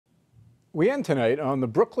We end tonight on the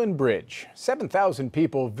Brooklyn Bridge. 7,000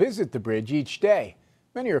 people visit the bridge each day.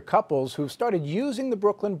 Many are couples who've started using the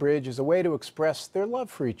Brooklyn Bridge as a way to express their love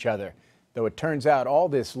for each other. Though it turns out all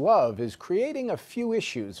this love is creating a few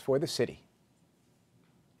issues for the city.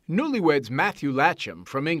 Newlyweds Matthew Latcham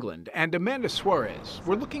from England and Amanda Suarez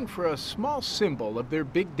were looking for a small symbol of their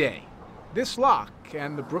big day. This lock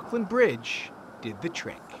and the Brooklyn Bridge did the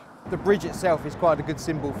trick. The bridge itself is quite a good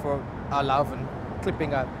symbol for our love, and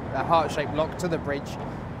clipping a heart-shaped lock to the bridge,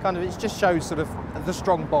 it just shows sort of the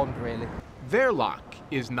strong bond, really. Their lock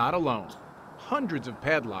is not alone. Hundreds of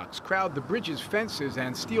padlocks crowd the bridge's fences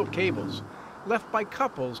and steel cables, left by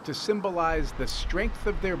couples to symbolize the strength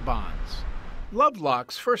of their bonds. Love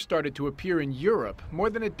locks first started to appear in Europe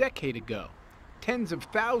more than a decade ago. Tens of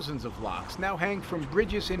thousands of locks now hang from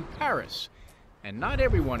bridges in Paris. And not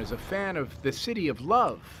everyone is a fan of the city of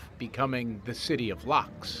love becoming the city of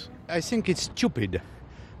locks. I think it's stupid.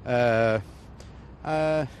 Paris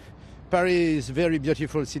is a very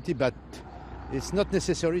beautiful city, but it's not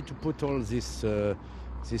necessary to put all this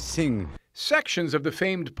thing. Sections of the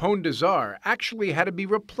famed Pont des Arts actually had to be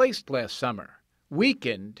replaced last summer.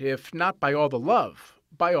 Weakened, if not by all the love,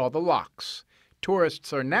 by all the locks.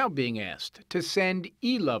 Tourists are now being asked to send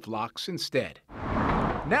e-love locks instead.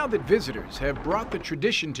 Now that visitors have brought the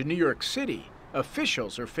tradition to New York City,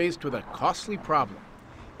 officials are faced with a costly problem.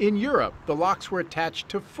 In Europe, the locks were attached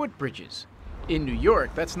to footbridges. In New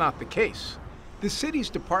York, that's not the case. The city's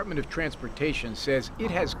Department of Transportation says it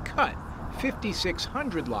has cut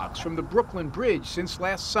 5,600 locks from the Brooklyn Bridge since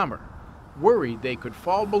last summer, worried they could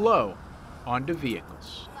fall below onto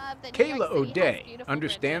vehicles. Kayla O'Day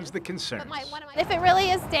understands the concerns. If it really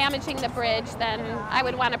is damaging the bridge, then I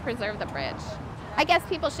would want to preserve the bridge. I guess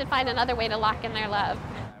people should find another way to lock in their love.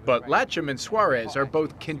 But Latcham and Suarez are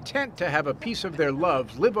both content to have a piece of their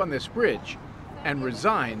love live on this bridge and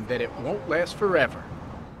resign that it won't last forever.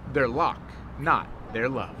 Their lock, not their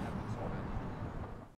love.